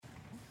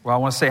Well, I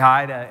want to say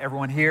hi to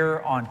everyone here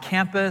on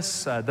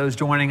campus, those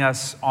joining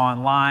us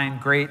online.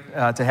 Great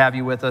to have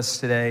you with us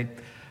today.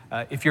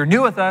 If you're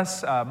new with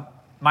us,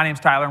 my name's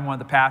Tyler. I'm one of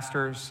the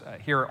pastors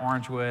here at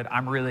Orangewood.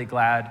 I'm really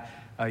glad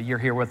you're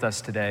here with us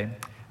today.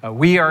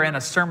 We are in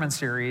a sermon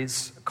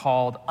series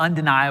called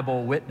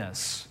Undeniable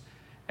Witness.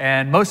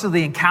 And most of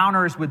the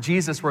encounters with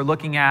Jesus we're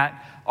looking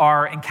at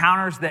are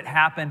encounters that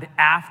happened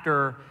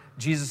after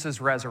Jesus'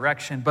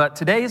 resurrection. But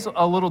today's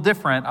a little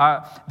different.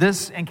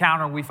 This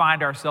encounter we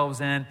find ourselves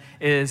in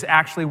is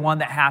actually one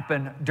that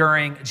happened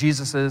during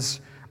Jesus'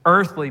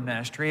 earthly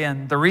ministry.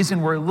 And the reason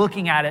we're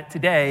looking at it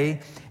today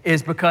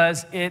is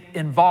because it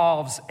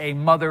involves a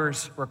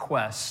mother's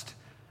request.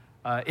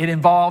 It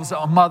involves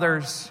a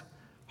mother's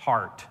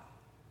heart.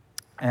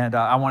 And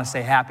I want to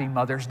say happy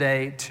Mother's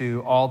Day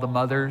to all the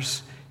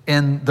mothers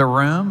in the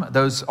room,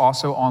 those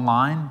also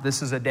online.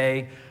 This is a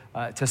day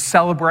to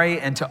celebrate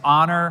and to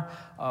honor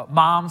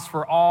moms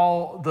for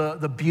all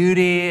the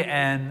beauty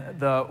and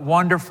the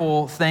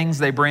wonderful things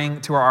they bring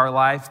to our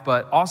life,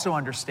 but also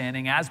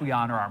understanding as we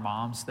honor our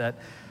moms that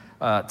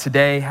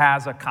today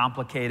has a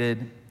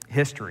complicated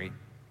history.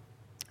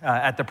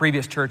 At the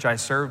previous church I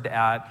served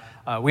at,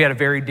 we had a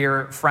very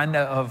dear friend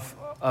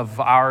of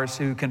ours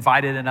who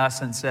confided in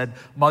us and said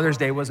Mother's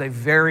Day was a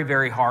very,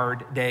 very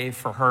hard day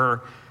for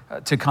her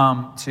to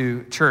come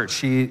to church.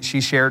 She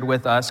shared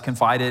with us,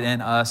 confided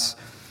in us,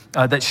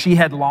 that she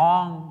had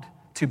longed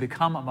to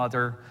become a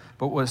mother,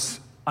 but was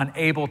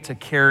unable to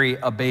carry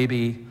a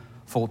baby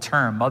full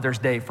term. Mother's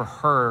Day for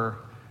her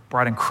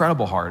brought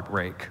incredible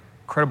heartbreak,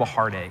 incredible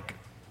heartache.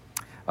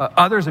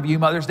 Others of you,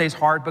 Mother's Day is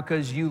hard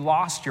because you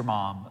lost your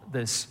mom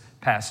this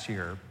past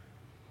year.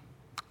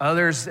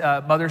 Others,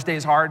 Mother's Day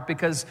is hard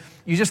because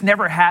you just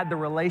never had the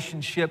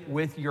relationship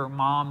with your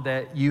mom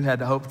that you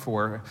had hoped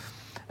for.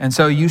 And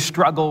so you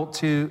struggle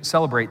to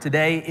celebrate.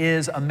 Today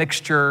is a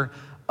mixture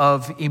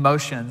of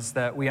emotions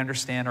that we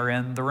understand are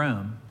in the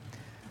room.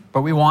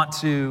 But we want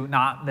to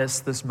not miss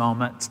this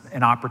moment,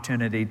 an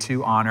opportunity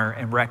to honor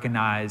and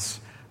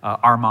recognize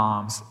our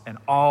moms and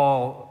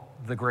all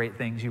the great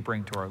things you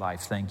bring to our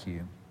life. Thank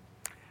you.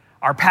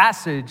 Our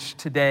passage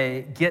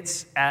today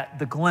gets at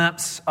the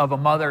glimpse of a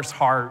mother's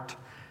heart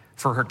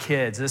for her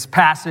kids. This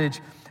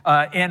passage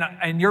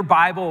in your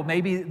Bible,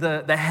 maybe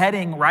the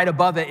heading right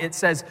above it, it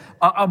says,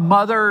 a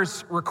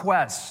mother's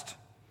request.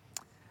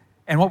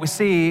 And what we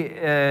see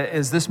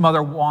is this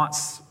mother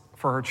wants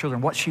for her children,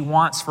 what she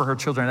wants for her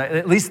children,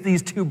 at least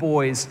these two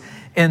boys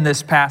in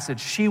this passage.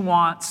 She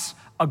wants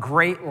a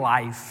great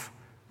life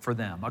for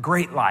them, a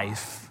great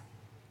life.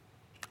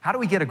 How do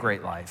we get a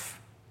great life?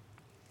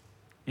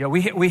 You know,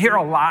 we hear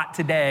a lot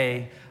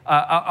today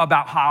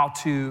about how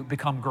to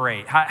become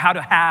great, how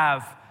to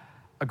have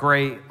a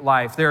great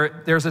life.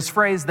 There's this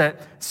phrase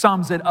that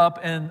sums it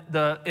up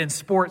in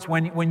sports.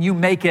 When you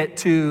make it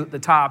to the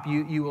top,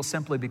 you will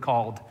simply be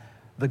called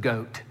the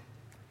GOAT.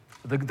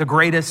 The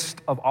greatest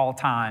of all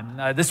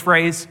time. This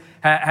phrase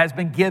has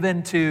been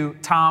given to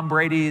Tom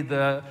Brady,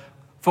 the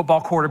football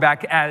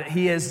quarterback.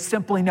 He is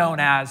simply known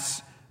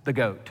as the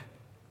GOAT.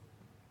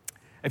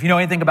 If you know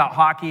anything about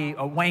hockey,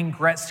 Wayne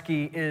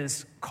Gretzky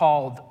is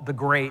called the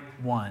Great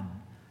One.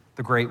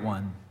 The Great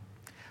One.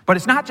 But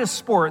it's not just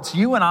sports.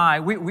 You and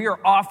I, we are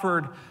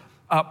offered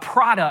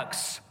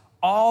products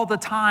all the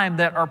time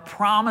that are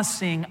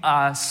promising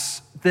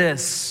us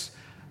this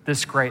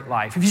great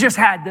life. If you just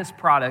had this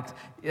product,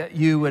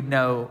 you would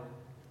know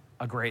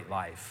a great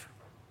life.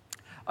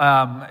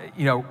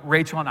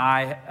 Rachel and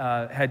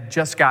I had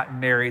just gotten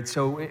married,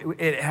 so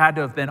it had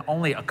to have been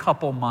only a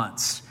couple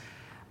months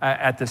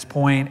at this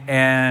point.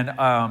 And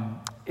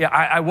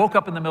I woke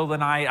up in the middle of the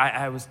night.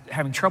 I was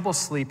having trouble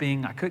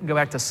sleeping. I couldn't go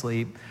back to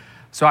sleep.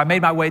 So I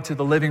made my way to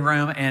the living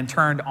room and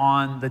turned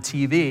on the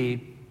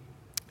TV.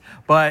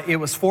 But it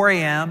was 4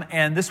 a.m.,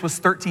 and this was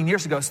 13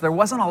 years ago, so there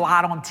wasn't a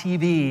lot on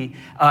TV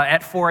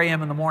at 4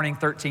 a.m. in the morning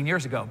 13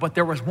 years ago. But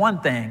there was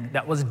one thing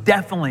that was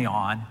definitely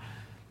on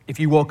if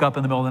you woke up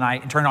in the middle of the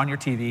night and turned on your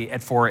TV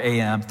at 4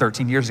 a.m.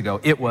 13 years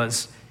ago. It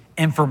was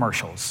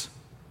infomercials.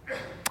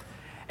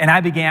 And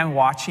I began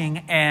watching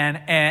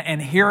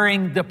and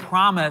hearing the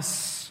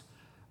promise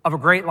of a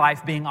great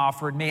life being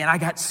offered me, and I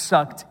got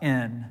sucked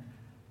in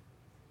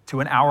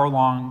to an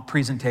hour-long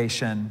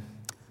presentation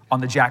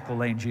on the Jack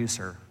LaLanne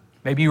juicer.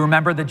 Maybe you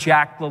remember the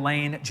Jack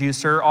LaLanne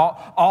juicer,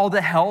 all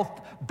the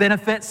health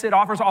benefits it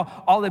offers,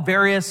 all the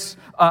various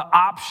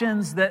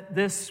options that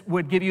this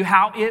would give you,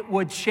 how it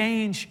would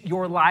change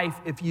your life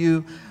if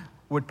you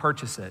would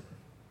purchase it.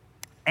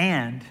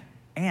 And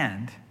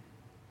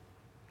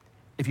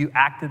if you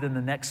acted in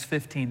the next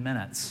 15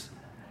 minutes,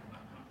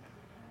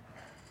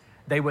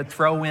 they would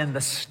throw in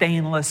the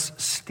stainless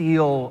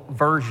steel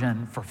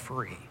version for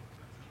free.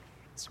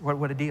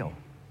 What a deal.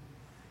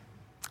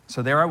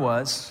 So there I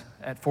was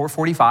at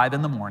 4:45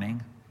 in the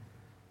morning,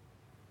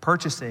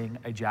 purchasing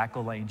a Jack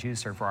LaLanne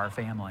juicer for our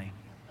family.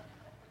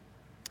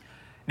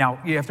 Now,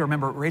 you have to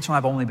remember, Rachel and I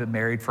have only been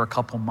married for a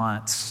couple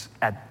months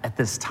at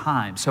this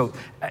time. So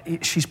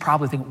she's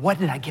probably thinking, what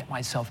did I get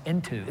myself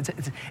into?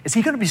 Is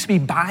he going to be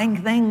buying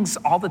things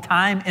all the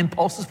time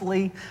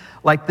impulsively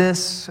like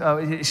this?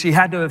 She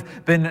had to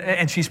have been,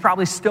 and she's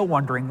probably still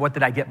wondering, what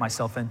did I get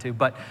myself into?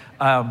 But,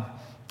 and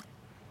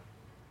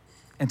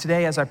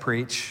today as I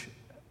preach,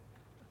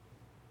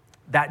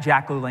 that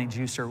Jack LaLanne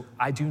juicer,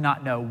 I do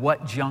not know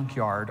what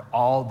junkyard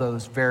all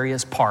those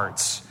various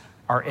parts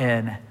are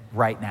in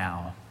right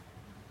now.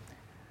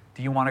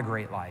 Do you want a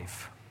great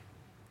life?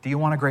 Do you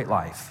want a great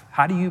life?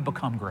 How do you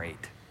become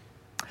great?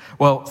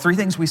 Well, three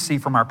things we see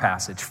from our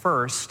passage.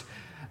 First,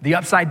 the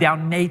upside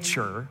down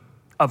nature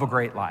of a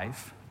great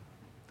life.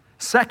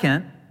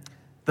 Second,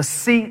 the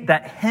seat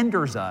that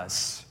hinders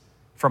us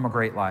from a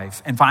great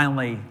life. And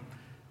finally,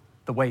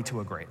 the way to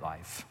a great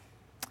life.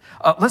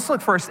 Let's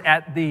look first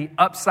at the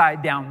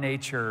upside down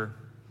nature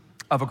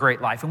of a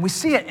great life. And we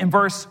see it in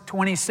verse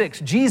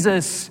 26.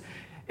 Jesus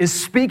is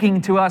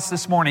speaking to us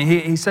this morning.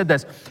 He said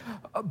this,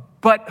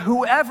 but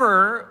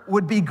whoever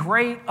would be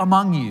great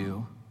among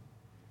you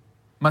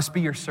must be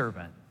your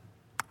servant.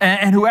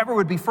 And whoever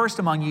would be first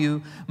among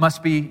you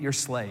must be your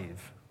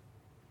slave.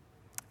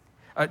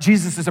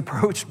 Jesus is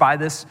approached by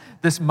this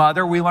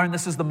mother. We learn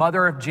this is the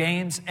mother of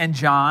James and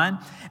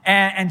John.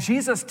 And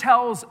Jesus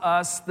tells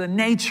us the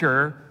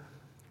nature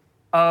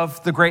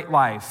of the great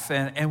life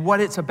and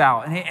what it's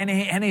about.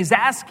 And he's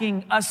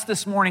asking us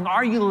this morning,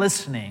 are you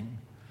listening?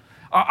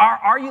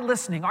 Are you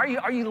listening?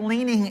 Are you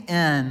leaning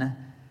in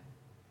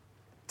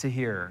to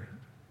hear?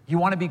 You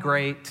want to be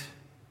great?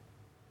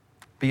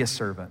 Be a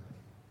servant.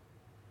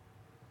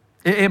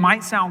 It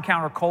might sound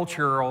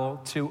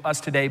countercultural to us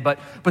today, but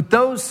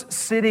those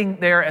sitting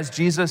there as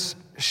Jesus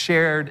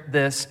shared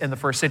this in the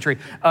first century,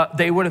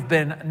 they would have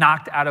been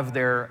knocked out of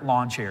their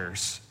lawn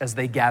chairs as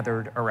they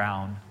gathered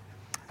around.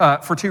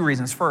 For two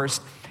reasons.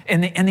 First,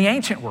 in the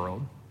ancient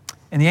world,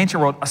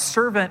 a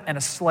servant and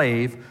a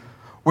slave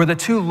were the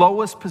two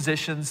lowest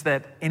positions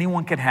that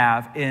anyone could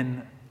have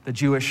in the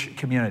Jewish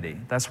community.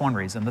 That's one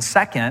reason. The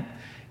second,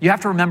 you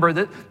have to remember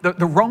that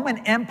the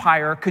Roman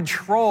Empire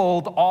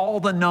controlled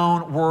all the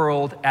known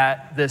world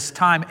at this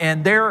time,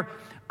 and their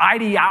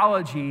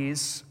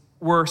ideologies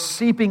were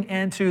seeping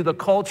into the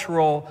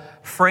cultural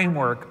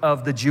framework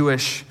of the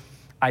Jewish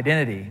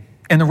identity.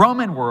 In the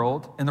Roman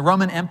world, in the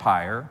Roman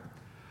Empire,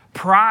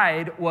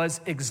 pride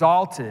was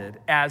exalted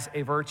as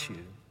a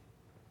virtue.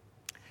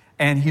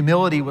 And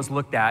humility was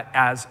looked at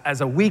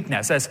as a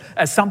weakness, as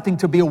something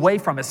to be away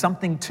from, as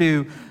something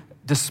to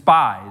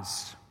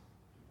despise.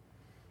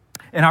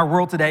 In our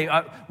world today,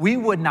 we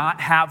would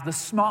not have the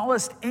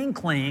smallest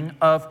inkling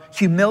of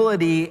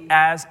humility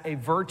as a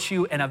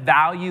virtue and a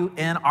value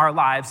in our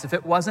lives if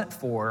it wasn't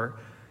for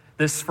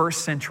this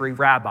first century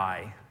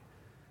rabbi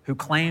who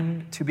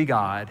claimed to be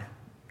God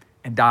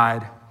and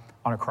died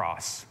on a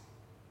cross.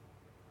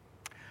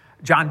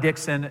 John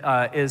Dickson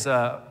is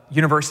a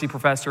university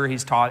professor.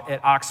 He's taught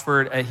at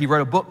Oxford. He wrote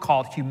a book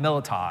called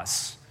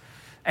Humilitas,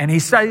 and he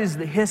studies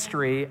the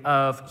history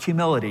of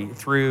humility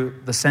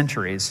through the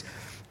centuries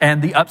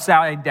and the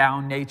upside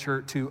down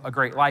nature to a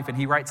great life. And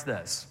he writes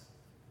this: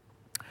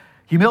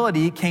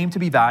 humility came to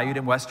be valued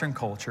in Western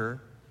culture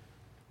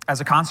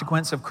as a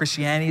consequence of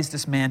Christianity's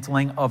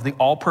dismantling of the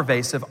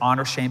all-pervasive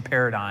honor-shame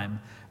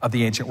paradigm of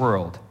the ancient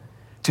world.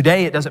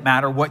 Today, it doesn't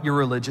matter what your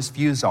religious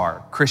views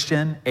are.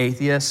 Christian,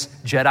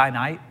 atheist, Jedi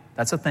Knight,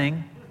 that's a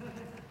thing.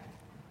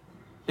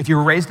 If you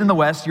were raised in the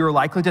West, you are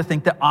likely to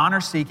think that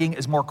honor-seeking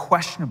is more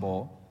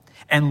questionable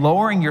and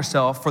lowering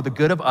yourself for the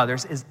good of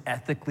others is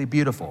ethically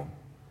beautiful.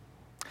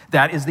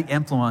 That is the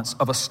influence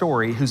of a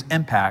story whose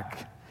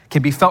impact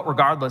can be felt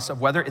regardless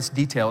of whether its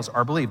details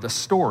are believed. A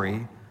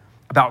story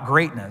about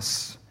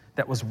greatness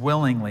that was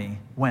willingly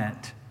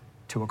went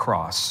to a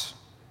cross.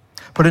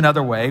 Put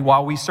another way,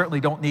 while we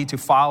certainly don't need to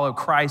follow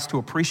Christ to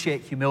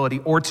appreciate humility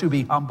or to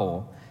be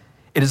humble,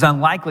 it is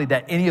unlikely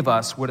that any of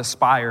us would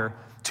aspire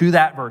to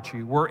that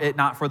virtue were it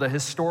not for the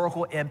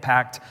historical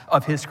impact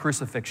of his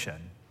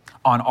crucifixion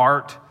on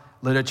art,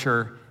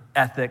 literature,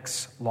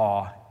 ethics,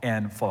 law,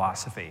 and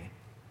philosophy.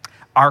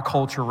 Our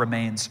culture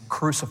remains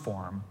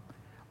cruciform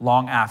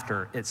long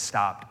after it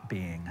stopped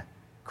being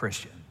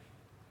Christian.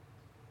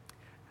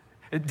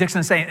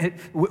 Dickson's saying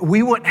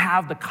we wouldn't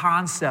have the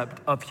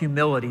concept of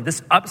humility,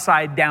 this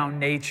upside down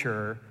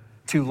nature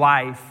to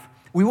life.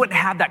 We wouldn't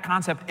have that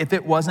concept if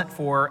it wasn't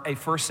for a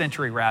first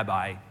century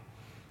rabbi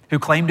who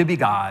claimed to be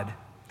God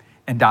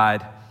and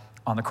died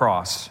on the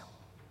cross.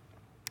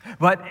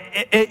 But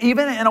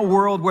even in a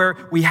world where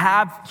we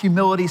have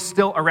humility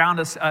still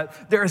around us,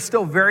 there is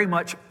still very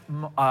much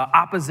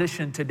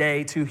opposition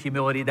today to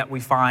humility that we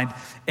find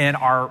in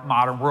our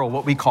modern world,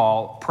 what we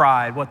call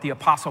pride, what the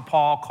Apostle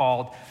Paul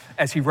called,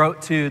 as he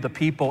wrote to the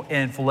people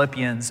in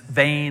Philippians,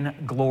 vain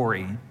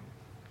glory.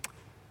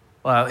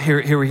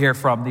 Here we hear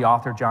from the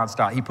author John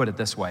Stott. He put it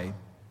this way: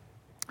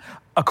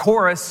 a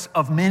chorus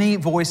of many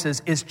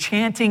voices is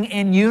chanting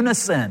in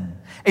unison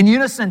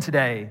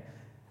today,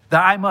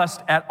 that I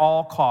must at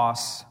all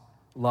costs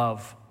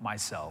love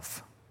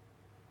myself.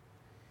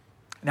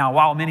 Now,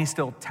 while many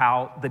still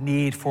tout the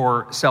need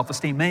for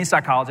self-esteem, many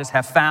psychologists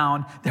have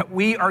found that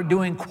we are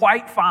doing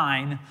quite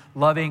fine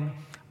loving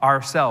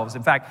ourselves.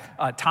 In fact,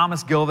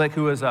 Thomas Gilvik,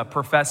 who is a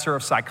professor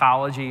of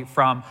psychology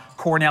from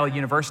Cornell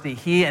University,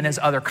 he and his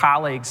other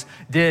colleagues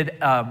did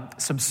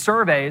some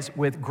surveys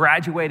with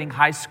graduating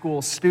high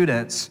school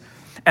students,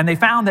 and they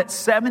found that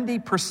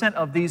 70%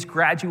 of these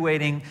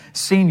graduating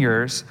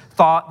seniors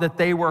thought that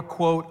they were,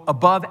 quote,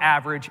 above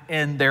average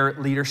in their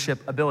leadership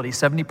ability.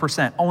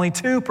 70%. Only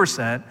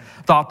 2%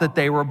 thought that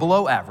they were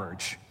below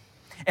average.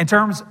 In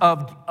terms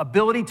of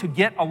ability to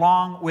get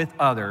along with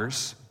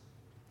others,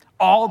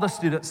 all the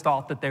students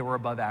thought that they were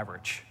above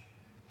average.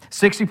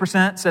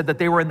 60% said that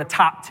they were in the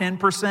top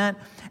 10%,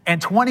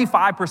 and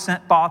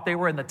 25% thought they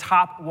were in the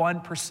top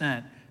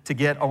 1% to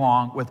get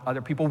along with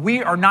other people.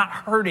 We are not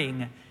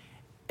hurting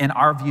in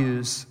our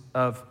views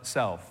of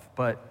self,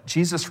 but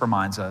Jesus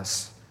reminds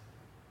us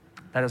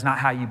that is not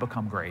how you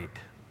become great.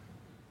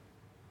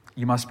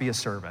 You must be a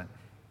servant.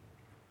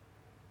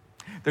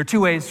 There are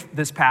two ways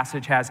this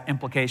passage has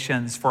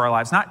implications for our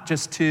lives, not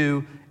just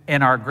two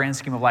in our grand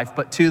scheme of life,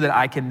 but two that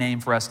I can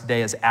name for us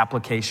today as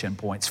application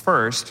points.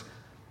 First,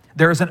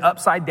 there is an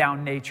upside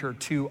down nature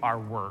to our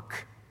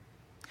work.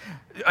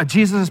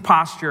 Jesus'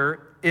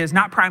 posture is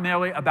not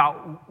primarily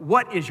about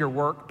what is your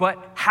work,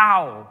 but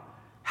how.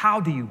 How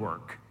do you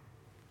work?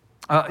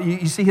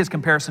 You see his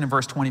comparison in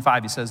verse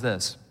 25. He says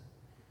this: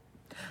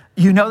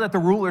 you know that the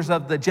rulers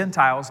of the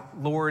Gentiles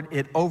lord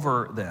it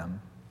over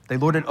them. They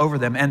lord it over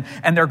them, and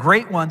their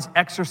great ones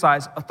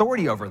exercise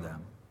authority over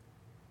them.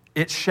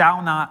 It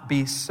shall not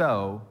be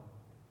so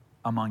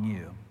among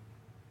you.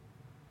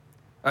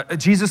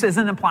 Jesus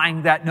isn't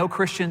implying that no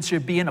Christian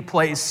should be in a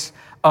place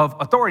of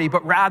authority,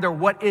 but rather,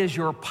 what is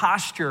your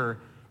posture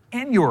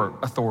in your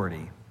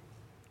authority?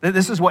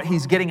 This is what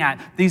he's getting at.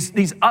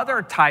 These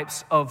other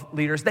types of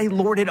leaders, they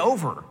lord it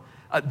over.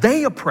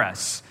 They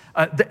oppress.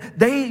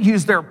 They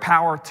use their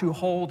power to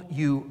hold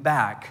you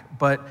back.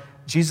 But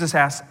Jesus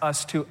asks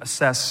us to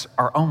assess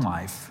our own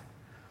life.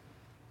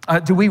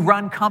 Do we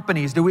run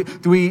companies? Do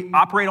we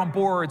operate on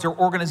boards or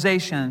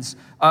organizations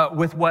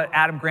with what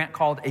Adam Grant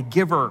called a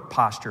giver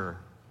posture?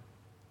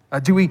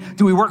 Do we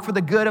work for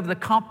the good of the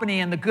company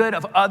and the good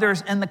of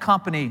others in the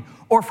company,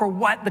 or for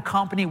what the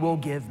company will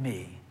give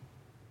me?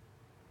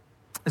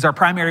 Is our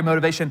primary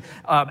motivation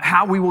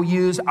how we will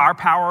use our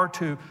power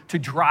to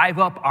drive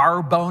up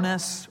our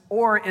bonus,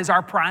 or is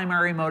our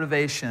primary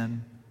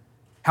motivation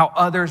how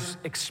others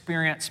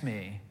experience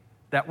me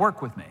that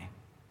work with me?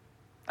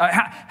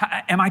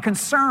 Am I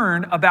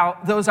concerned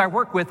about those I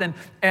work with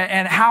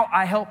and how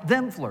I help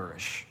them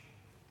flourish?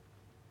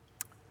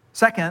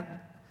 Second,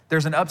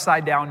 there's an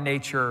upside down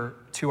nature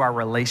to our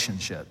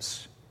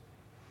relationships.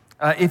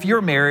 If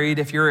you're married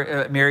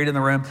in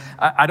the room,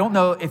 I don't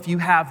know if you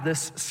have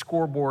this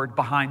scoreboard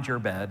behind your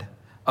bed,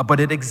 but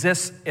it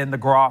exists in the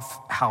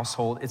Groff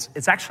household.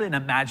 It's actually an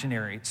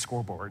imaginary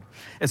scoreboard.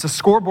 It's a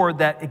scoreboard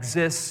that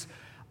exists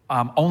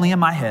only in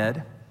my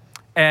head.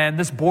 And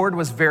this board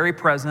was very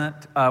present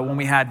when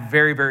we had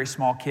very, very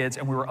small kids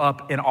and we were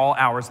up in all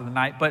hours of the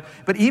night. But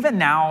even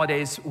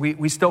nowadays,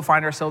 we still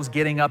find ourselves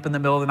getting up in the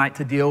middle of the night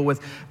to deal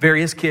with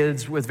various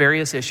kids with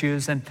various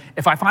issues. And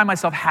if I find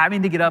myself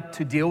having to get up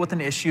to deal with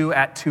an issue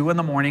at 2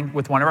 a.m.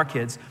 with one of our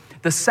kids,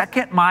 the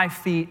second my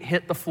feet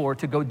hit the floor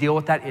to go deal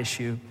with that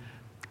issue,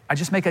 I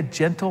just make a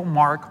gentle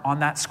mark on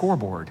that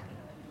scoreboard.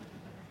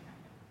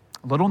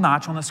 A little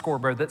notch on the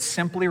scoreboard that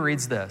simply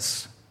reads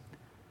this: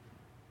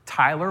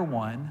 Tyler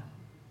 1,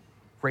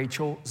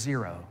 Rachel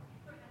 0.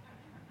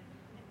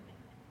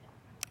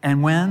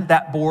 And when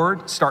that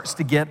board starts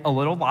to get a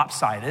little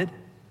lopsided,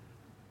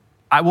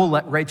 I will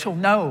let Rachel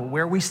know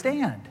where we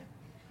stand.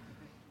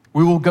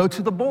 We will go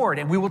to the board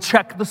and we will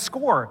check the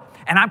score.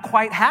 And I'm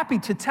quite happy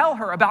to tell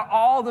her about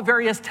all the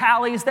various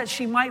tallies that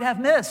she might have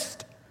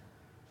missed,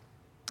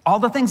 all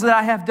the things that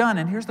I have done.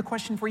 And here's the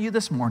question for you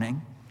this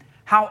morning: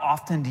 how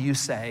often do you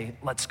say,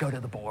 let's go to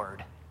the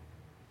board?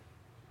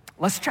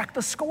 Let's check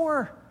the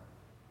score.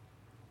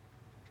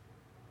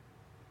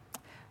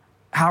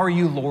 How are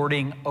you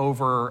lording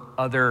over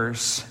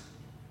others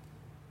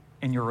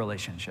in your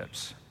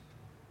relationships?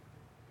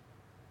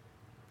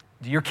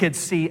 Do your kids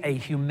see a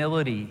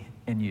humility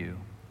in you?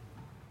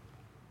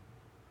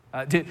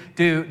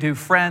 Do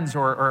friends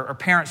or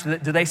parents,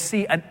 do they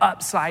see an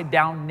upside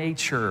down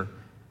nature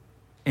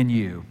in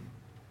you?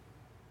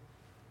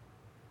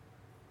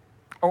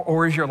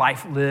 Or is your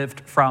life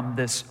lived from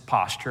this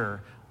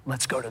posture?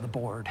 Let's go to the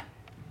board.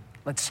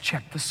 Let's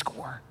check the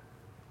score.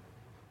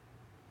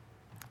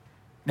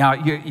 Now,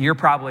 you're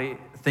probably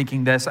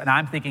thinking this, and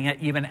I'm thinking it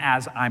even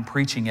as I'm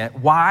preaching it.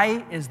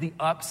 Why is the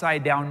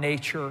upside down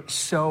nature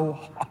so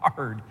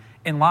hard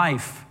in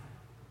life?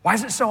 Why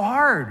is it so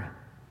hard?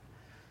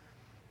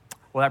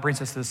 Well, that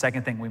brings us to the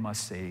second thing we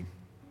must see.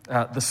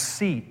 The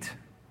seat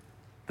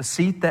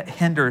that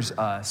hinders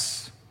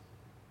us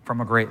from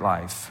a great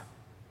life.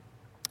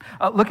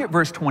 Look at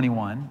verse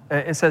 21.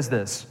 It says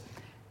this: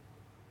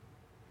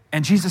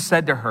 and Jesus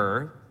said to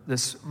her,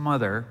 this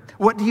mother,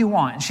 what do you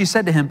want? And she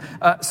said to him,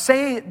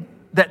 say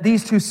that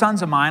these two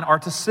sons of mine are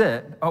to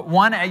sit,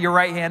 one at your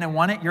right hand and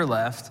one at your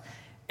left,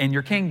 in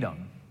your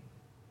kingdom.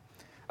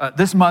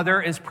 This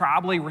mother is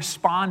probably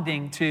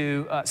responding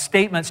to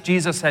statements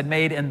Jesus had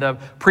made in the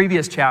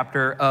previous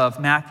chapter of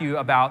Matthew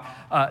about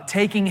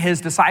taking his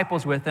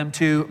disciples with him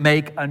to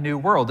make a new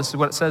world. This is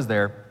what it says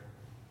there.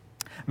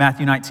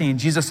 Matthew 19,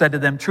 Jesus said to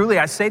them, "Truly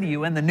I say to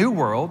you, in the new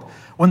world,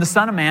 when the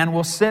Son of Man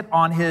will sit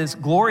on his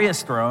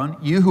glorious throne,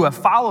 you who have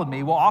followed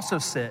me will also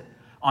sit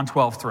on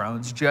 12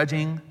 thrones,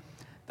 judging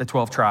the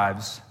 12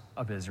 tribes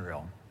of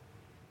Israel."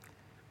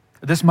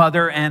 This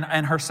mother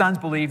and her sons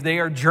believe they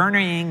are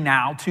journeying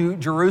now to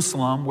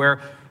Jerusalem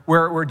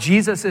where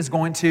Jesus is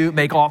going to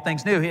make all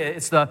things new.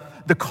 It's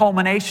the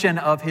culmination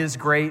of his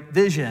great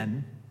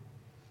vision.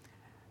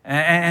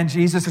 And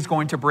Jesus is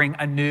going to bring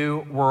a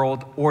new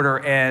world order,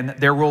 and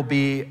there will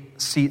be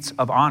seats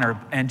of honor.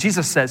 And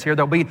Jesus says here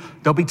there'll be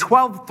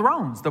 12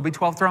 thrones. There'll be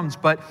 12 thrones.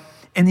 But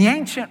in the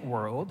ancient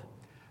world,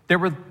 there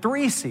were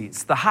 3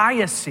 seats, the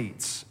highest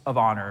seats of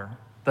honor: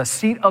 the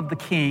seat of the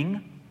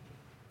king,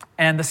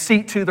 and the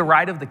seat to the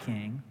right of the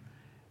king,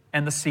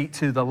 and the seat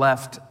to the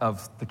left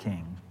of the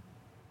king.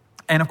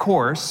 And of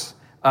course,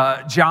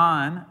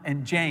 John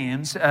and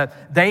James,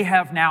 they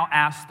have now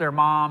asked their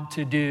mom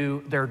to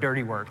do their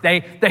dirty work.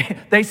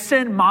 They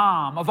send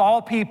mom, of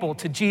all people,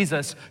 to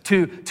Jesus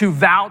to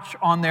vouch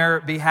on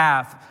their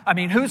behalf. I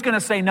mean, who's going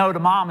to say no to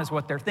mom is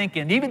what they're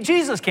thinking. Even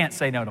Jesus can't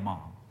say no to mom.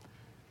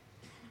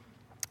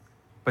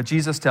 But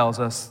Jesus tells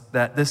us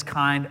that this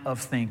kind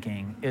of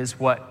thinking is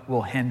what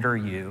will hinder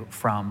you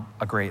from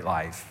a great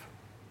life.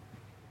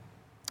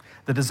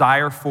 The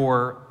desire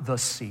for the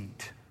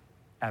seat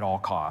at all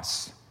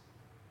costs.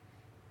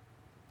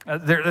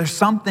 There's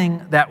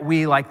something that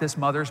we, like this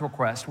mother's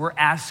request, we're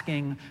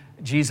asking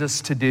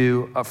Jesus to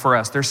do for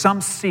us. There's some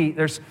seat,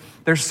 there's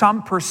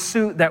some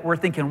pursuit that we're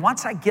thinking,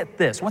 once I get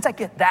this, once I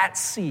get that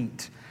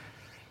seat,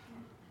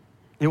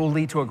 it will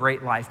lead to a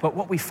great life. But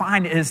what we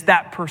find is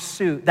that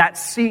pursuit, that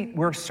seat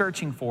we're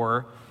searching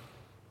for,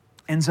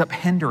 ends up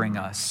hindering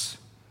us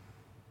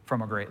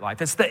from a great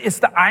life. It's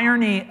the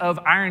irony of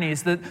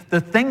ironies. The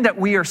thing that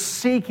we are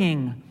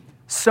seeking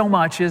so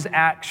much is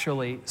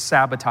actually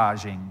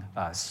sabotaging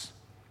us.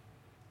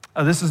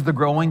 This is the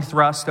growing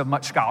thrust of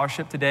much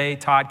scholarship today.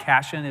 Todd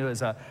Cashin, who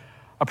is a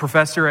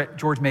professor at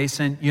George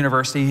Mason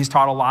University, he's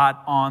taught a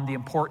lot on the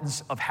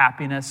importance of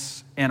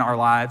happiness in our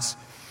lives.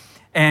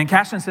 And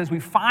Cashin says we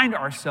find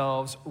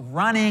ourselves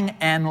running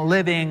and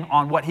living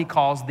on what he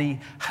calls the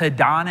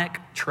hedonic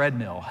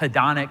treadmill.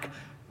 Hedonic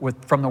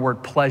from the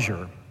word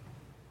pleasure.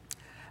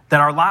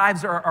 That our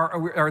lives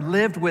are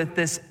lived with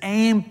this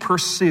aim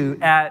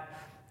pursuit at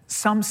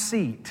some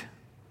seat,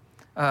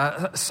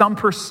 some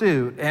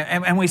pursuit.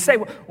 And we say,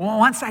 well,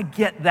 once I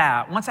get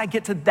that, once I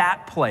get to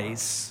that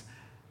place,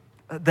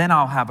 then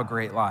I'll have a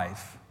great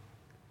life.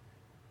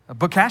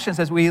 But Cashin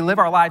says we live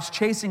our lives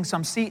chasing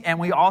some seat, and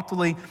we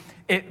ultimately,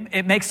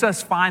 it makes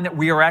us find that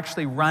we are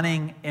actually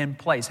running in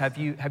place. Have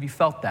you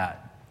felt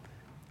that?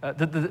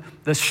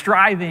 The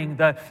striving,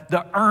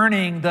 the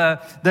earning, the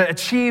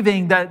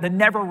achieving, the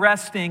never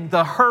resting,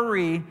 the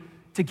hurry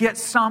to get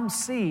some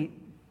seat.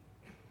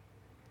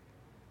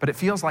 But it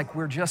feels like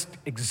we're just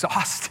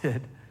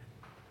exhausted.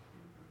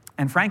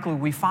 And frankly,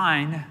 we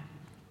find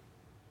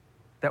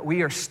that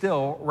we are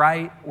still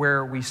right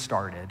where we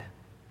started,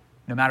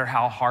 no matter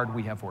how hard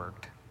we have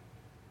worked.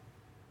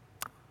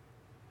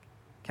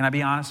 Can I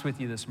be honest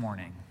with you this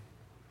morning?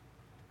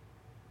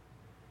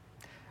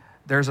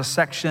 There's a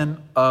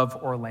section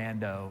of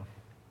Orlando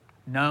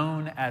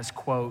known as,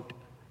 quote,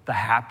 the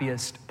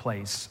happiest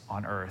place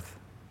on earth.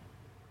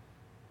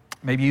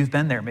 Maybe you've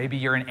been there. Maybe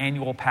you're an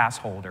annual pass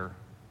holder.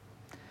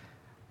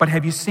 But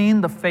have you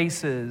seen the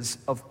faces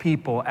of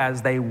people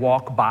as they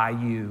walk by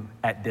you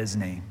at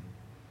Disney?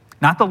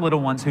 Not the little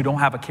ones who don't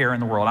have a care in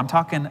the world. I'm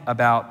talking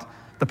about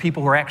the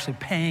people who are actually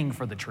paying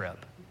for the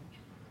trip.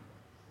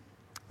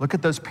 Look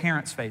at those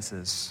parents'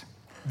 faces.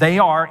 They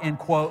are in,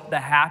 quote, the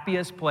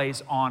happiest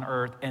place on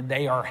earth, and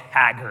they are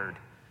haggard.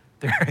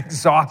 They're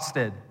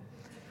exhausted.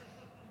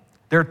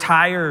 They're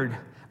tired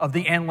of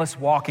the endless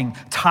walking,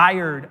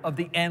 tired of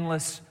the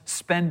endless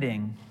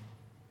spending.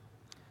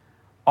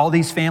 All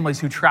these families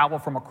who travel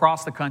from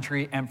across the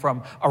country and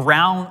from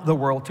around the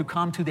world to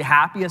come to the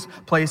happiest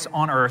place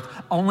on earth,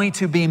 only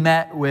to be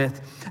met with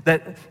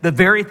that the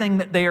very thing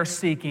that they are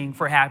seeking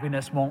for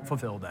happiness won't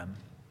fulfill them.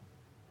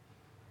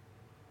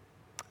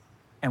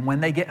 And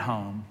when they get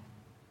home,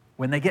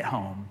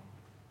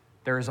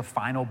 there is a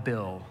final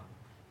bill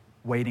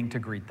waiting to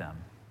greet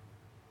them.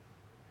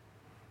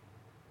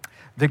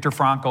 Viktor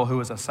Frankl, who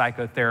was a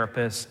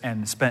psychotherapist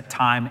and spent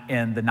time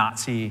in the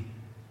Nazi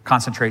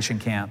concentration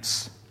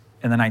camps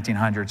in the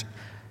 1900s,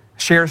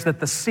 shares that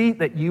the seat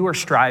that you are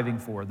striving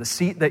for, the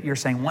seat that you're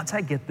saying, once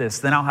I get this,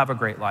 then I'll have a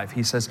great life.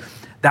 He says,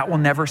 that will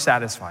never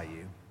satisfy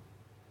you.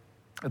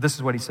 This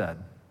is what he said.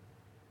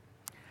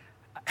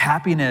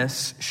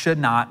 Happiness should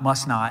not,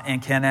 must not,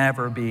 and can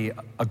never be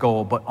a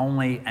goal, but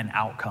only an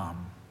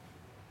outcome.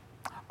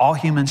 All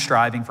human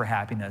striving for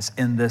happiness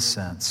in this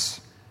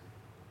sense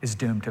is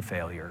doomed to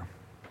failure.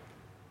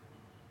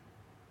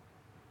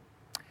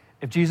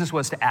 if Jesus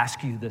was to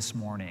ask you this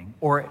morning,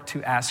 or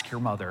to ask your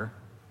mother,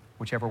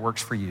 whichever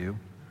works for you,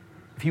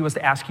 if he was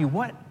to ask you,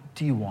 what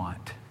do you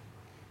want?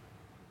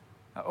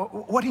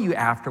 What are you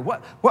after?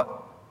 What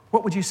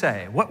would you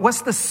say?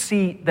 What's the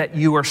seat that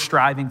you are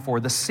striving for?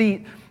 The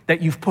seat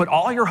that you've put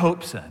all your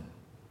hopes in?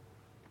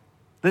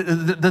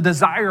 The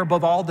desire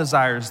above all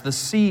desires, the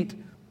seat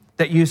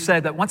that you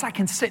said that once I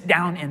can sit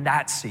down in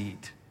that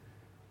seat,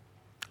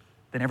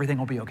 then everything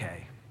will be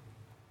okay.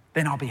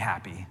 Then I'll be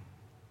happy.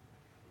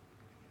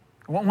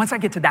 Once I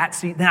get to that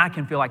seat, then I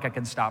can feel like I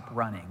can stop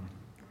running.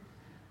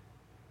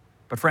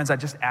 But friends, I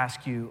just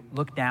ask you,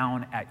 look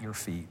down at your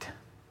feet.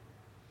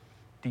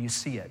 Do you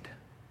see it?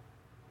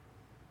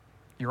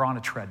 You're on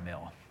a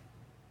treadmill.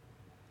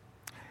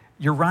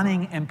 You're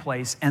running in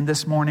place, and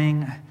this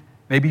morning,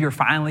 maybe you're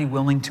finally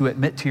willing to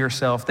admit to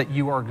yourself that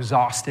you are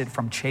exhausted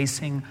from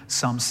chasing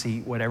some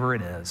seat, whatever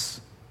it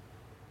is.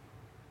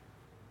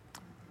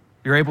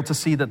 You're able to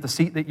see that the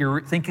seat that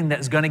you're thinking that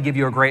is going to give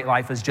you a great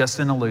life is just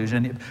an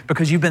illusion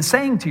because you've been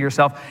saying to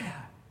yourself,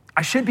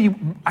 I should be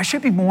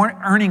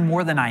earning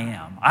more than I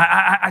am.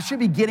 I should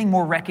be getting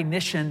more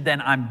recognition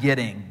than I'm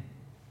getting.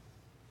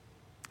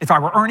 If I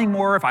were earning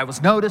more, if I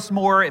was noticed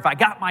more, if I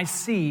got my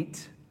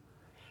seat.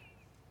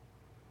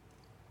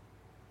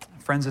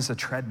 Friends, it's a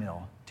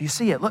treadmill. Do you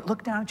see it?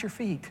 Look down at your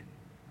feet.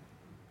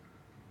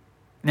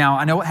 Now,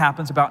 I know what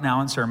happens about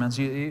now in sermons.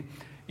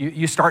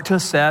 You start to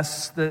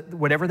assess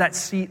whatever that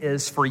seat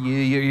is for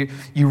you.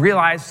 You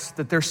realize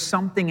that there's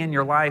something in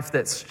your life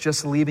that's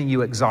just leaving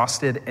you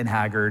exhausted and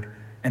haggard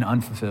and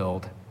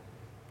unfulfilled,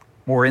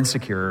 more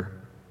insecure.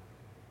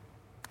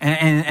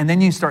 And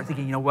then you start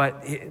thinking, you know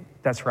what?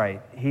 That's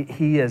right.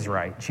 He is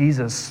right.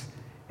 Jesus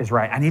is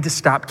right. I need to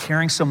stop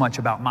caring so much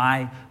about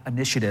my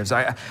initiatives.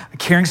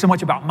 Caring so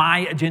much about my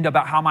agenda,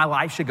 about how my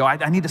life should go.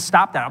 I need to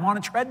stop that. I'm on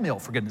a treadmill,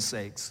 for goodness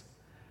sakes.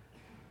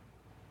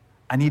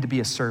 I need to be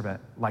a servant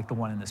like the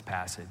one in this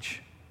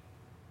passage.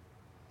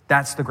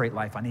 That's the great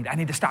life I need. I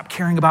need to stop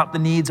caring about the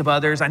needs of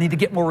others. I need to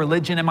get more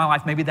religion in my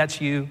life. Maybe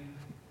that's you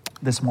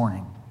this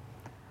morning.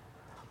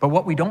 But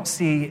what we don't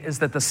see is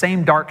that the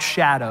same dark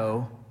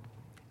shadow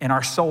in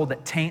our soul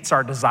that taints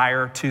our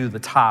desire to the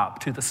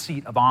top, to the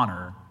seat of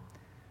honor,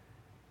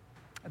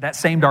 that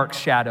same dark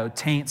shadow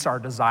taints our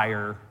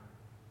desire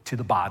to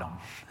the bottom.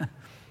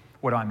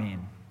 What do I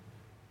mean?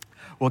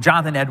 Well,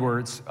 Jonathan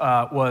Edwards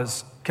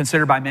was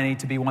considered by many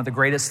to be one of the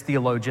greatest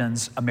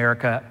theologians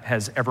America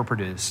has ever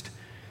produced.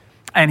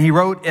 And he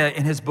wrote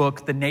in his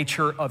book, The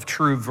Nature of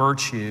True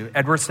Virtue,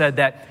 Edwards said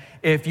that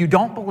if you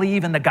don't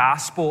believe in the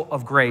gospel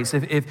of grace,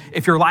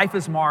 if your life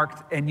is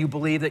marked and you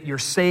believe that you're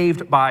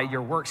saved by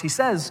your works, he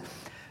says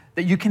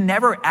that you can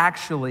never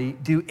actually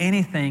do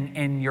anything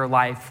in your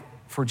life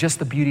for just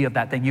the beauty of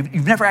that thing.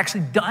 You've never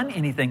actually done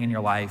anything in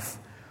your life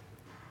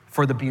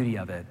for the beauty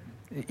of it.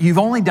 You've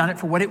only done it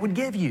for what it would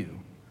give you.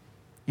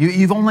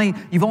 You've only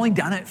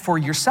done it for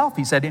yourself,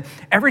 he said.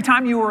 Every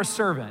time you were a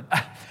servant,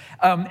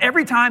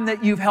 every time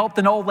that you've helped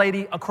an old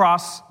lady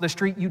across the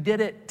street, you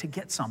did it to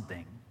get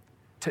something,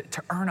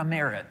 to earn a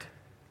merit.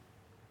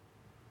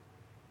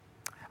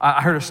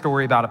 I heard a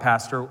story about a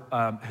pastor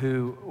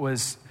who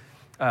was,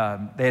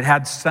 they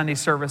had Sunday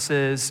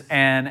services,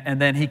 and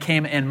then he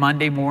came in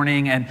Monday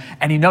morning,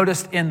 and he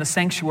noticed in the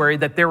sanctuary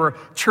that there were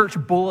church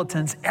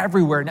bulletins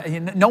everywhere.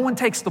 No one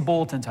takes the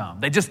bulletins home.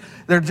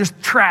 They're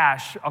just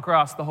trash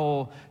across the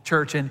whole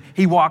church. And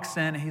he walks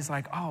in, and he's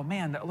like, oh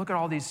man, look at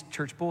all these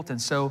church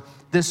bulletins. So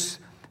this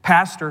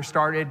pastor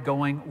started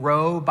going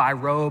row by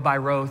row by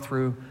row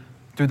through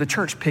the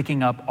church,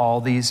 picking up all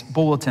these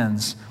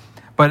bulletins.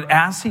 But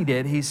as he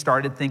did, he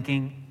started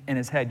thinking in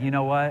his head, you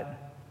know what?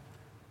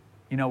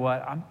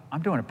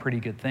 I'm doing a pretty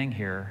good thing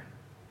here.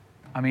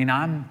 I mean,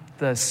 I'm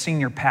the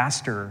senior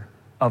pastor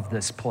of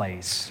this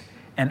place.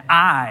 And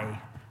I,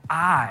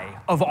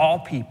 of all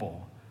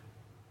people,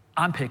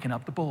 I'm picking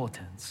up the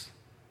bulletins.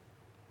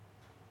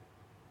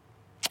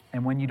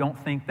 And when you don't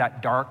think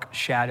that dark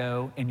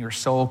shadow in your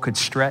soul could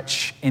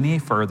stretch any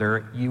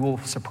further, you will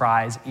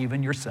surprise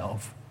even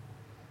yourself.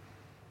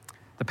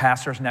 The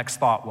pastor's next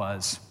thought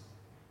was,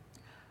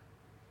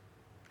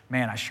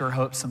 man, I sure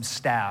hope some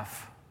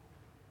staff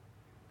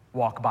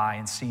walk by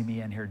and see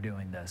me in here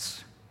doing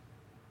this.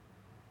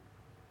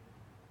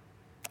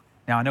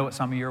 Now, I know what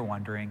some of you are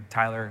wondering.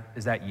 Tyler,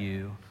 is that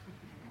you?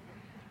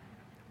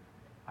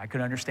 I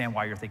could understand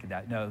why you're thinking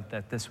that. No,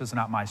 that this was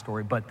not my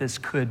story, but this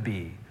could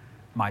be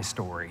my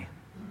story.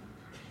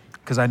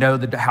 Because I know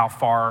how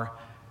far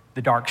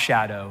the dark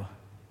shadow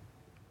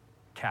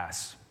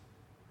casts.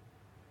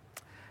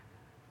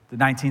 The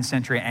 19th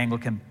century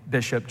Anglican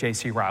bishop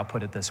J.C. Ryle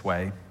put it this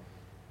way: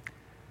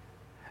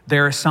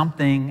 there is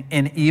something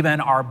in even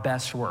our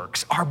best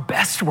works,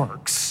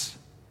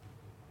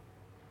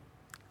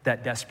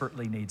 that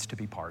desperately needs to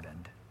be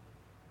pardoned.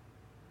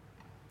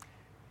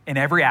 In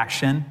every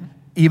action,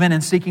 even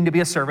in seeking to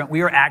be a servant,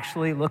 we are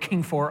actually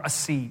looking for a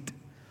seat.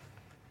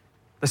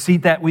 The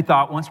seat that we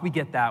thought, once we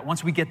get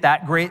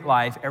that great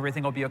life,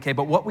 everything will be okay.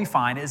 But what we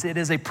find is it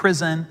is a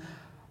prison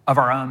of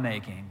our own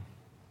making.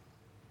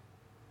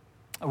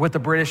 what the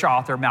British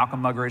author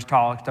Malcolm Muggeridge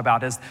talked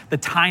about as the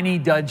tiny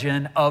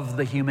dungeon of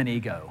the human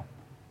ego.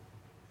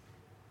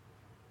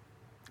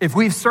 If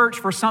we've searched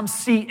for some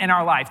seat in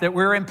our life that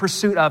we're in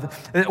pursuit of,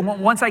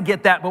 once I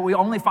get that, but we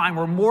only find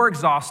we're more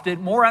exhausted,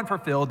 more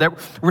unfulfilled, that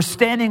we're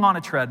standing on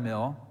a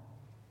treadmill.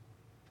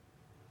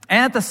 And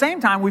at the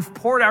same time, we've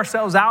poured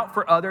ourselves out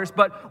for others,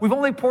 but we've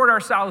only poured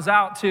ourselves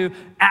out to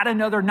add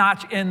another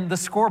notch in the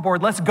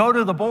scoreboard. Let's go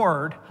to the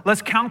board.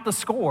 Let's count the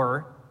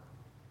score.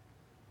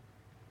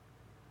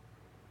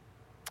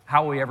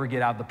 How will we ever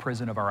get out of the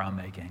prison of our own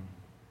making?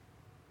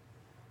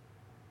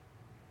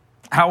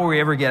 How will we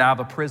ever get out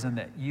of a prison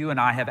that you and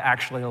I have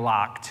actually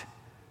locked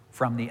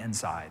from the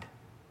inside?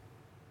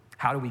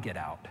 How do we get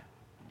out?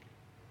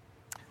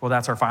 Well,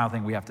 that's our final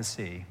thing we have to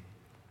see.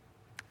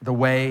 The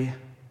way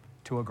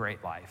to a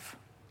great life.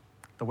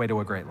 The way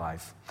to a great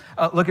life.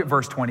 Look at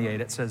verse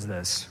 28. It says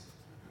this.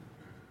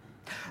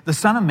 The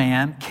Son of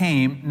Man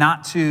came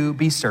not to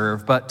be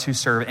served, but to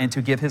serve and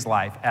to give his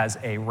life as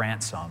a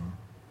ransom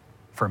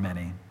for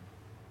many.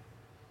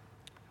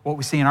 What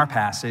we see in our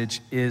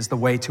passage is the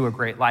way to a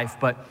great life,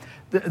 but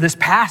this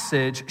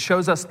passage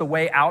shows us the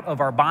way out of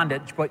our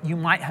bondage, but you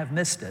might have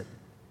missed it.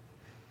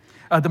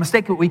 The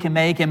mistake that we can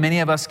make, and many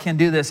of us can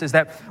do this, is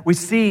that we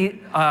see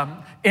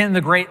in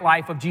the great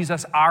life of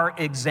Jesus our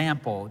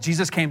example.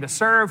 Jesus came to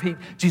serve.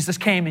 Jesus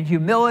came in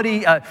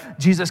humility.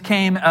 Jesus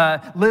came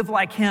live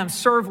like him,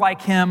 serve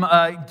like him,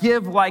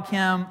 give like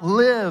him,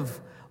 live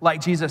like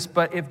Jesus.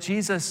 But if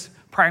Jesus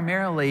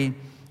primarily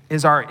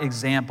is our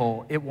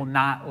example, it will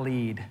not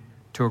lead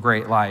to a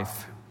great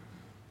life.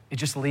 It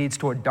just leads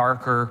to a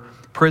darker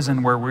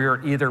prison where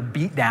we're either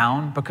beat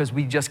down because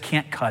we just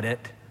can't cut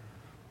it,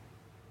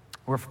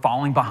 we're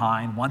falling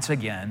behind once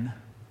again,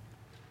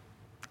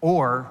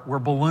 or we're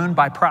ballooned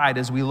by pride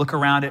as we look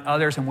around at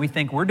others and we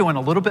think we're doing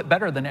a little bit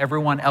better than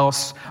everyone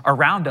else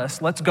around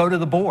us. Let's go to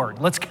the board.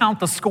 Let's count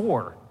the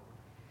score.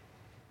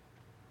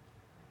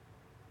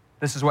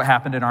 This is what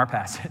happened in our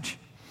passage.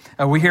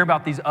 We hear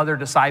about these other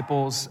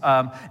disciples,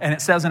 and it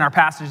says in our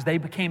passage, they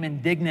became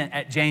indignant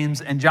at James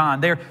and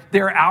John.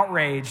 They're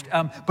outraged,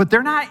 but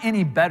they're not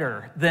any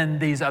better than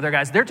these other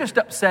guys. They're just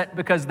upset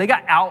because they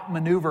got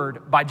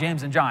outmaneuvered by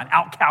James and John,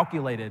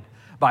 outcalculated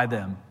by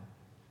them.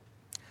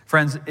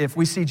 Friends, if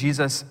we see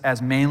Jesus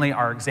as mainly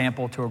our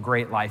example to a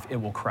great life,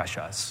 it will crush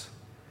us.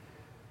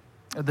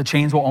 The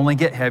chains will only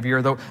get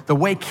heavier. The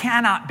way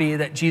cannot be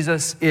that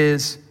Jesus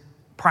is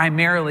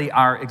primarily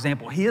our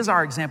example. He is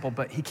our example,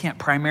 but he can't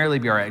primarily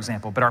be our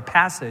example. But our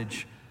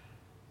passage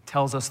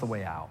tells us the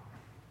way out.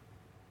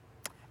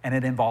 And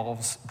it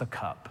involves the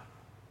cup.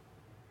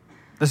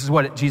 This is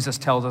what Jesus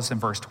tells us in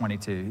verse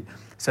 22.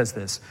 It says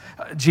this.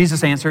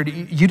 Jesus answered,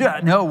 "You do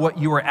not know what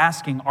you are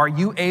asking. Are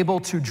you able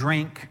to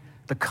drink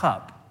the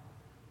cup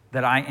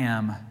that I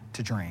am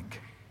to drink?"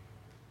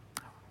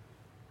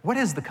 What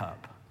is the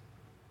cup?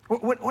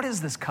 What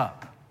is this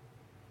cup?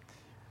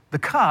 The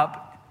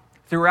cup,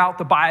 throughout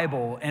the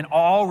Bible and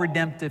all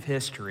redemptive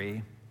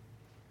history,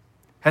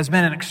 has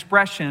been an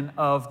expression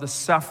of the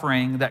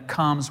suffering that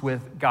comes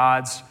with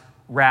God's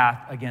wrath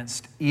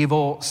against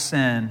evil,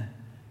 sin,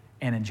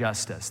 and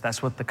injustice.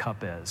 That's what the cup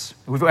is.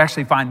 We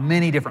actually find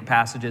many different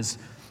passages.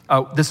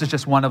 This is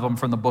just one of them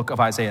from the book of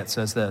Isaiah. It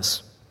says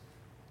this.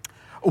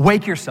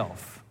 Wake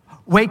yourself.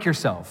 Wake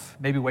yourself.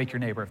 Maybe wake your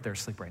neighbor if they're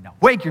asleep right now.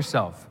 Wake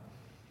yourself.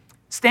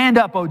 Stand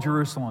up, O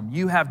Jerusalem.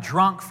 You have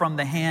drunk from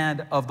the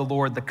hand of the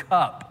Lord the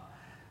cup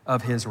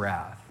of his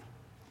wrath,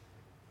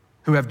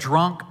 who have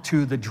drunk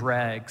to the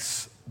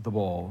dregs the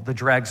bowl. The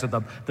dregs are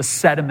the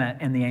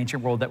sediment in the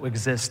ancient world that would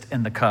exist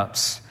in the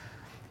cups.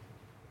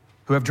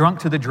 Who have drunk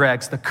to the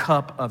dregs the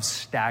cup of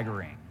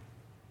staggering.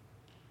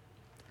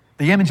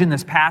 The image in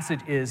this passage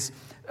is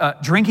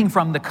drinking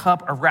from the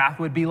cup of wrath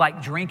would be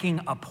like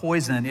drinking a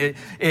poison. It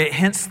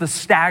hence the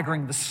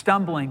staggering, the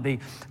stumbling,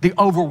 the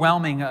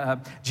overwhelming.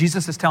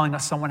 Jesus is telling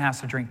us someone has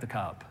to drink the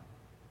cup.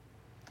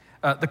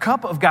 The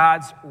cup of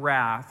God's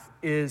wrath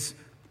is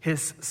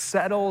his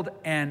settled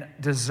and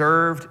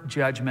deserved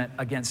judgment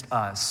against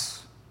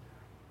us.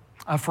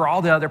 For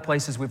all the other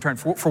places we've turned,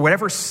 for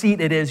whatever seat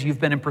it is you've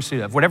been in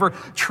pursuit of, whatever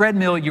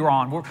treadmill you're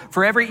on,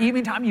 for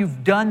every time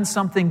you've done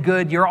something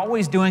good, you're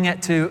always doing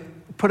it to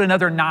put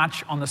another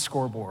notch on the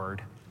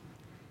scoreboard.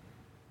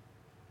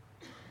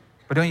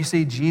 But don't you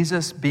see,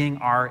 Jesus being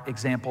our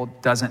example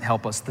doesn't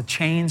help us. The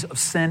chains of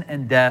sin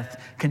and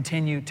death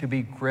continue to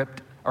be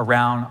gripped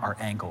around our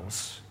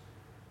ankles.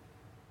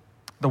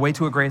 The way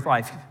to a great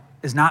life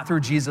is not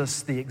through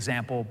Jesus, the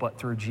example, but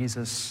through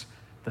Jesus,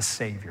 the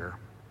Savior.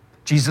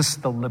 Jesus,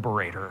 the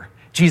liberator.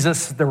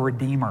 Jesus, the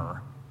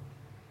Redeemer.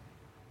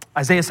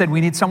 Isaiah said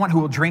we need someone who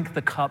will drink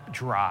the cup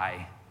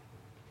dry.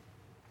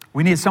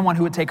 We need someone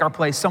who would take our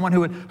place, someone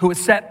who would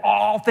set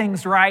all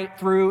things right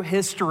through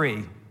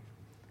history.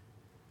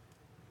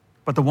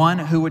 But the one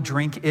who would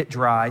drink it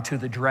dry to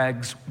the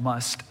dregs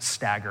must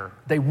stagger.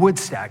 They would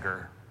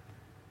stagger.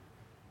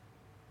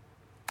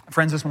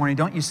 Friends, this morning,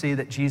 don't you see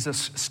that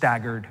Jesus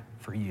staggered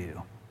for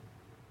you?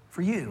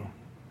 For you.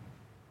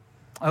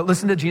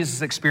 Listen to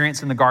Jesus'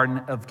 experience in the Garden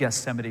of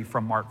Gethsemane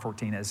from Mark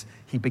 14 as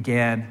he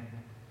began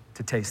to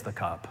to taste the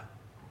cup.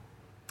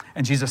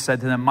 And Jesus said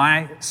to them,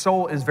 my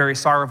soul is very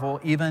sorrowful,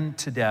 even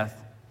to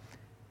death.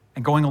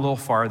 And going a little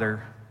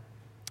farther,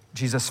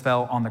 Jesus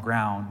fell on the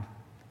ground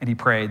and he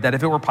prayed that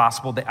if it were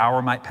possible, the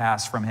hour might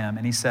pass from him.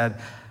 And he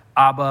said,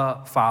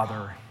 Abba,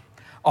 Father,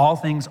 all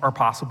things are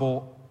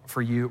possible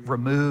for you.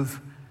 Remove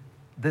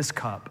this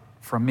cup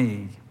from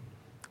me.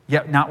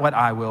 Yet not what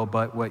I will,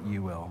 but what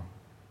you will.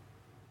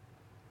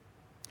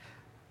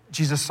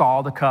 Jesus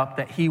saw the cup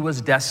that he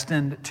was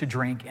destined to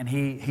drink, and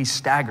he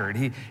staggered.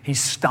 He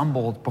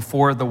stumbled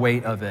before the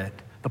weight of it,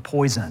 the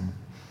poison.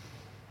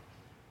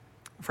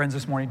 Friends,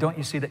 this morning, don't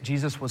you see that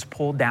Jesus was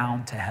pulled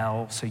down to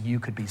hell so you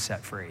could be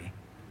set free?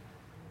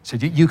 So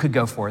you could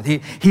go forth.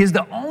 He is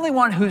the only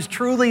one who's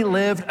truly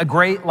lived a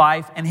great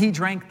life, and he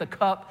drank the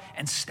cup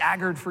and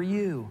staggered for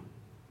you,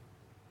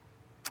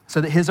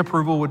 so that his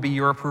approval would be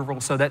your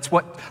approval. So that's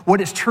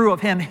what is true of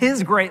him.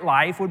 His great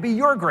life would be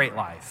your great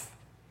life.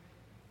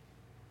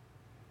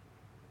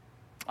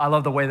 I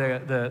love the way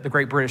the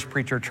great British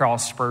preacher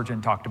Charles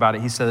Spurgeon talked about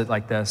it. He said it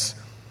like this: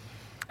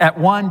 at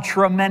one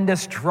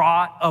tremendous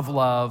draught of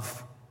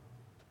love,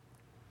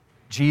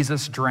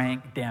 Jesus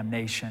drank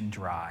damnation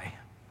dry.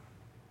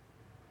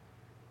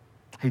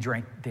 He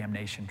drank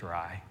damnation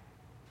dry,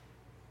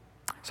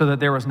 so that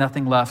there was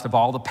nothing left of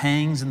all the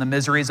pangs and the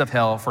miseries of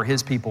hell for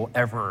his people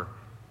ever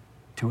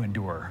to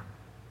endure.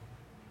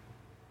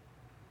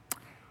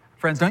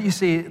 Friends, don't you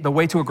see the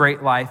way to a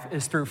great life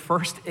is through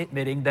first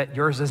admitting that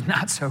yours is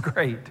not so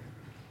great?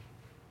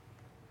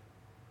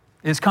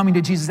 It is coming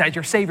to Jesus as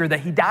your Savior, that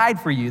he died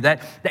for you,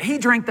 that he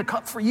drank the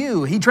cup for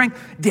you. He drank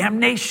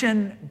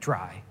damnation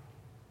dry.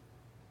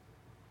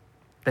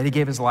 That he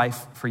gave his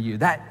life for you.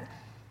 That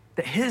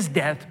his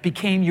death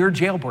became your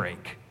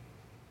jailbreak.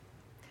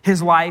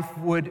 His life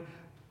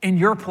in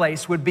your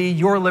place would be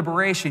your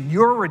liberation,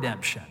 your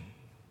redemption.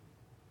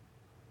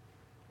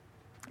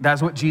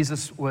 That's what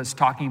Jesus was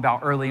talking about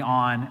early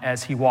on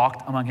as he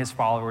walked among his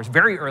followers,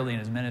 very early in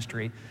his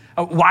ministry.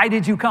 Why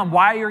did you come?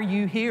 Why are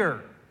you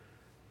here?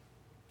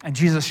 And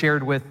Jesus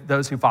shared with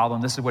those who follow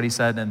him. This is what he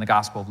said in the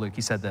Gospel of Luke.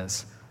 He said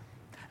this: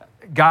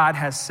 God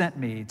has sent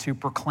me to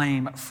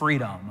proclaim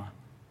freedom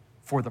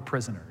for the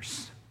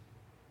prisoners.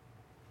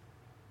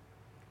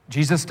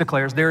 Jesus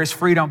declares there is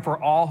freedom for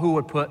all who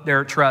would put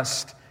their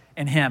trust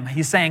in him.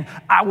 He's saying,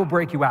 I will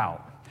break you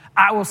out.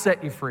 I will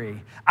set you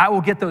free. I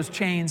will get those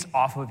chains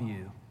off of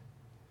you.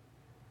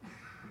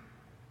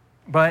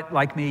 But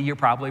like me, you're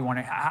probably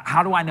wondering,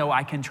 how do I know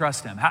I can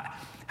trust him?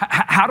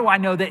 How do I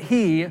know that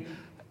he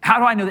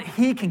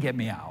can get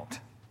me out?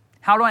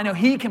 How do I know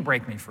he can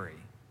break me free?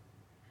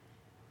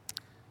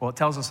 Well, it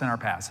tells us in our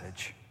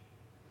passage.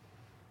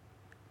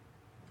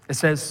 It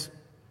says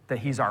that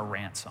he's our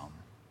ransom.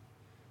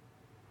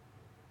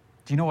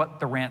 Do you know what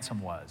the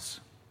ransom was?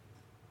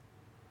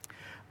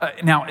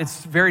 Now,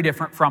 it's very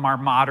different from our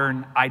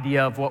modern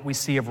idea of what we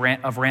see of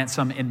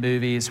ransom in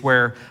movies,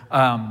 where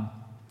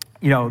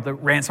the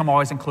ransom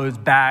always includes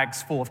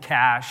bags full of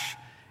cash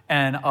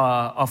and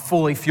a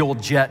fully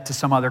fueled jet to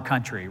some other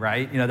country,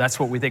 right? That's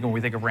what we think when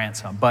we think of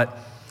ransom. But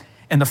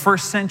in the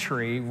first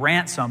century,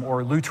 ransom,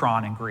 or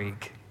lutron in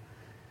Greek,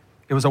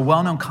 it was a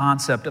well-known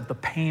concept of the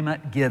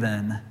payment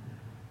given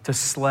to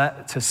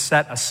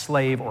set a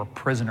slave or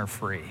prisoner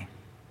free.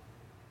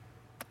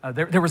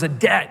 There was a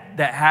debt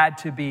that had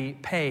to be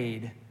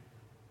paid.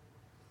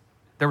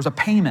 There was a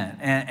payment.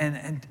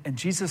 And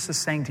Jesus is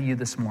saying to you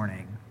this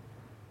morning,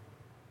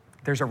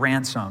 there's a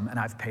ransom and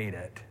I've paid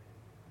it.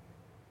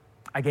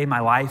 I gave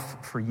my life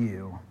for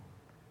you.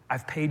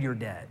 I've paid your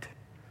debt.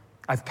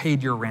 I've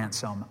paid your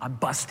ransom. I'm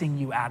busting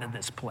you out of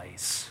this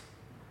place.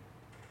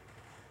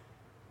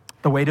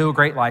 The way to a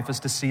great life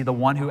is to see the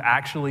one who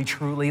actually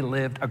truly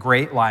lived a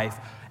great life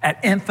at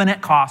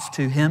infinite cost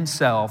to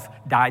himself,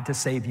 died to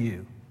save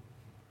you,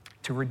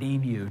 to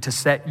redeem you, to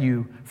set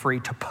you free,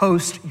 to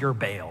post your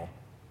bail.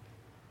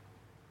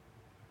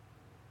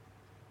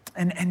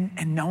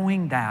 And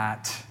knowing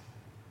that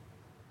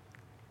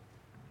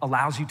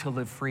allows you to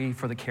live free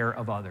for the care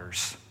of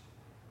others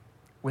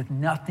with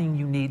nothing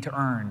you need to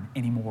earn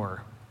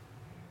anymore.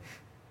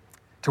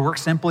 To work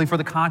simply for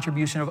the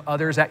contribution of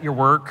others at your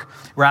work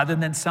rather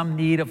than some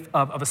need of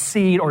a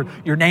seat or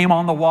your name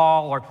on the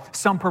wall or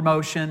some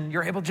promotion.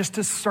 You're able just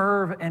to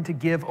serve and to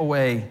give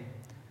away.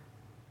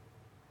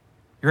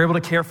 You're able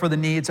to care for the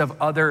needs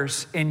of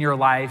others in your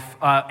life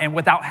and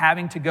without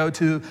having to go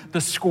to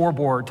the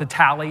scoreboard to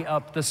tally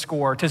up the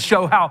score, to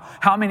show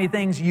how many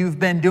things you've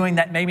been doing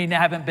that maybe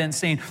haven't been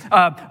seen,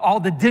 all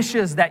the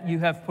dishes that you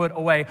have put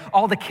away,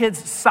 all the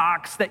kids'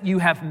 socks that you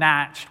have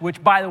matched,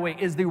 which, by the way,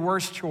 is the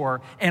worst chore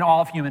in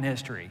all of human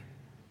history.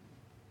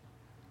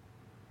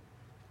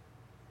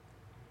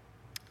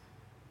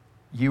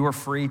 You are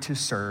free to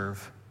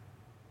serve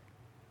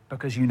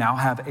because you now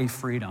have a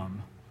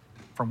freedom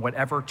from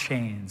whatever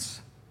chains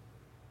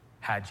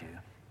had you.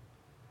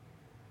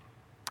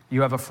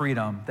 You have a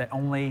freedom that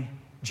only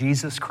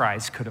Jesus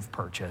Christ could have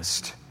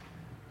purchased,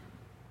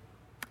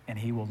 and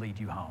he will lead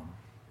you home.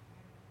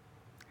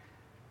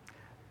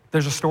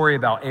 There's a story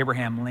about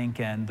Abraham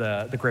Lincoln,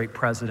 the great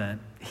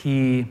president.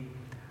 He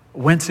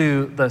went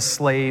to the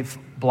slave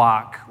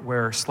block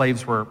where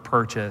slaves were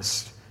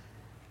purchased,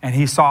 and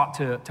he sought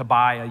to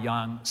buy a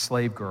young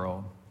slave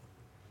girl.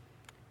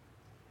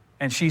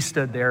 And she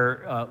stood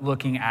there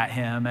looking at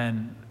him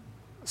and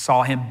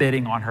saw him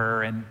bidding on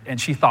her, and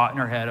she thought in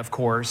her head, of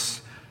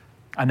course,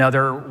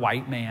 another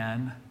white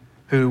man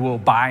who will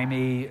buy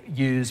me,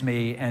 use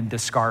me, and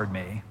discard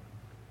me.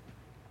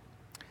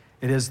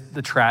 It is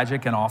the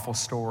tragic and awful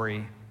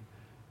story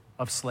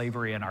of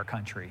slavery in our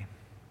country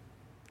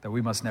that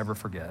we must never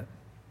forget.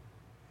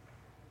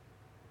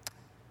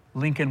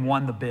 Lincoln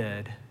won the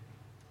bid,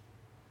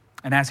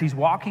 and as he's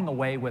walking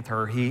away with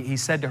her, he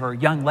said to her,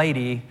 "Young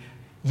lady,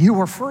 you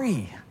are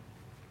free."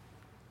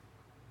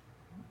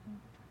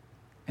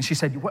 And she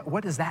said,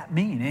 what does that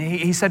mean? And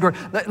he said to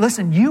her,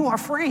 "Listen, you are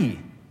free."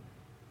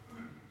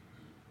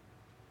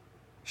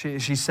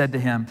 She said to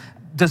him,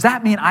 "Does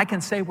that mean I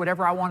can say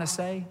whatever I want to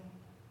say?"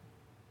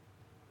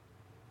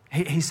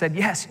 He said,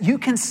 "Yes, you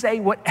can say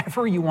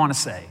whatever you want to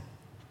say."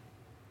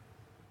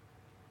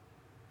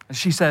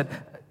 She said,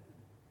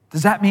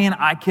 "Does that mean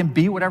I can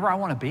be whatever I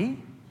want to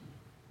be?"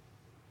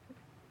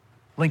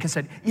 Lincoln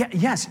said,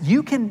 "Yes,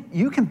 you can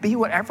be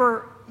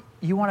whatever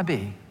you want to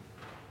be."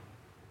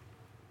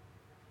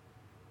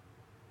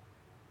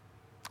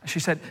 She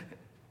said,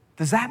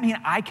 "Does that mean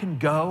I can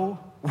go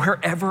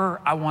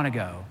wherever I want to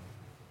go?"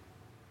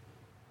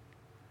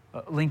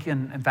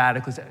 Lincoln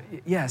emphatically said,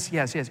 yes.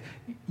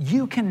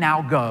 You can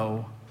now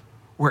go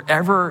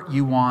wherever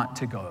you want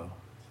to go."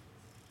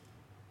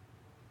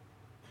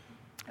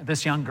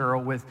 This young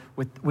girl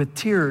with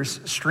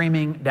tears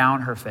streaming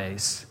down her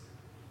face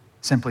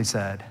simply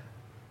said,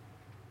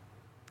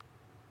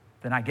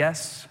 "Then I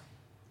guess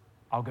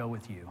I'll go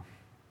with you.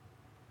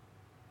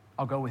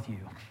 I'll go with you."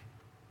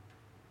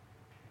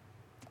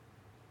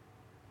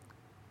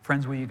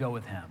 Friends, will you go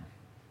with him?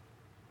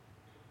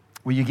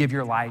 Will you give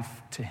your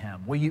life to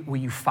him? Will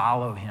you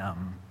follow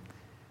him?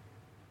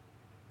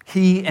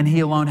 He and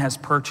he alone has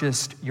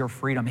purchased your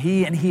freedom.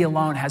 He and he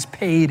alone has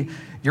paid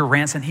your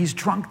ransom. He's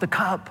drunk the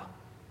cup.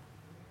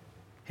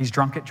 He's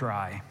drunk it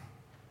dry.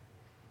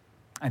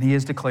 And he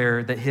has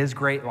declared that his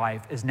great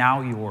life is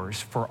now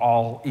yours for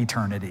all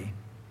eternity.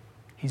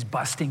 He's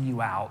busting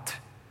you out.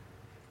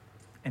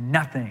 And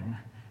nothing,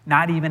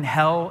 not even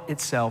hell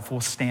itself,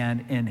 will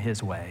stand in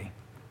his way.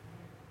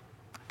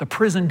 The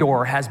prison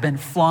door has been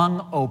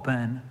flung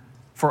open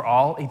for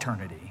all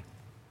eternity.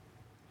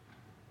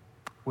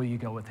 Will you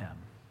go with him?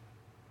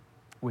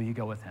 Will you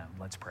go with him?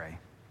 Let's pray.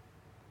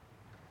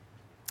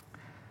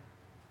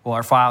 Well,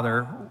 our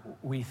Father,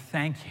 we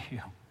thank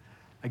you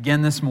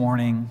again this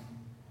morning.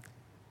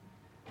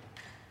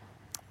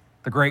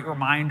 The great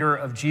reminder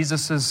of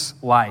Jesus'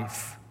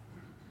 life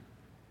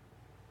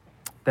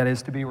that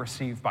is to be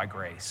received by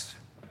grace.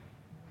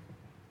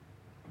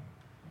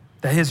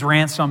 That his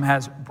ransom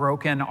has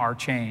broken our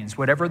chains,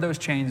 whatever those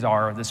chains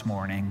are this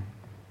morning.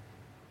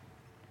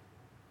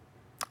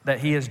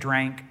 That he has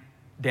drank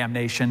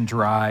damnation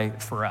dry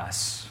for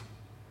us.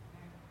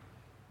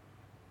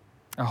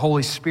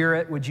 Holy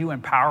Spirit, would you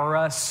empower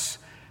us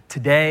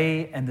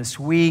today and this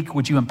week?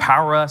 Would you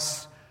empower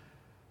us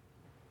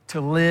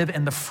to live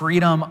in the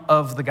freedom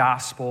of the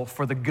gospel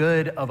for the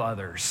good of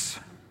others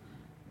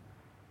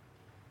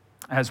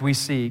as we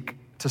seek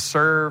to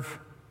serve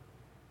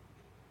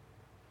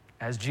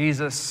as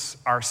Jesus,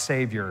 our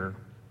Savior,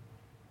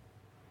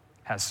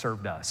 has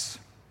served us.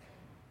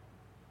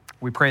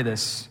 We pray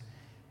this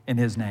in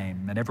his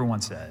name. And everyone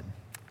said,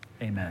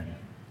 amen.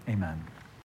 Amen.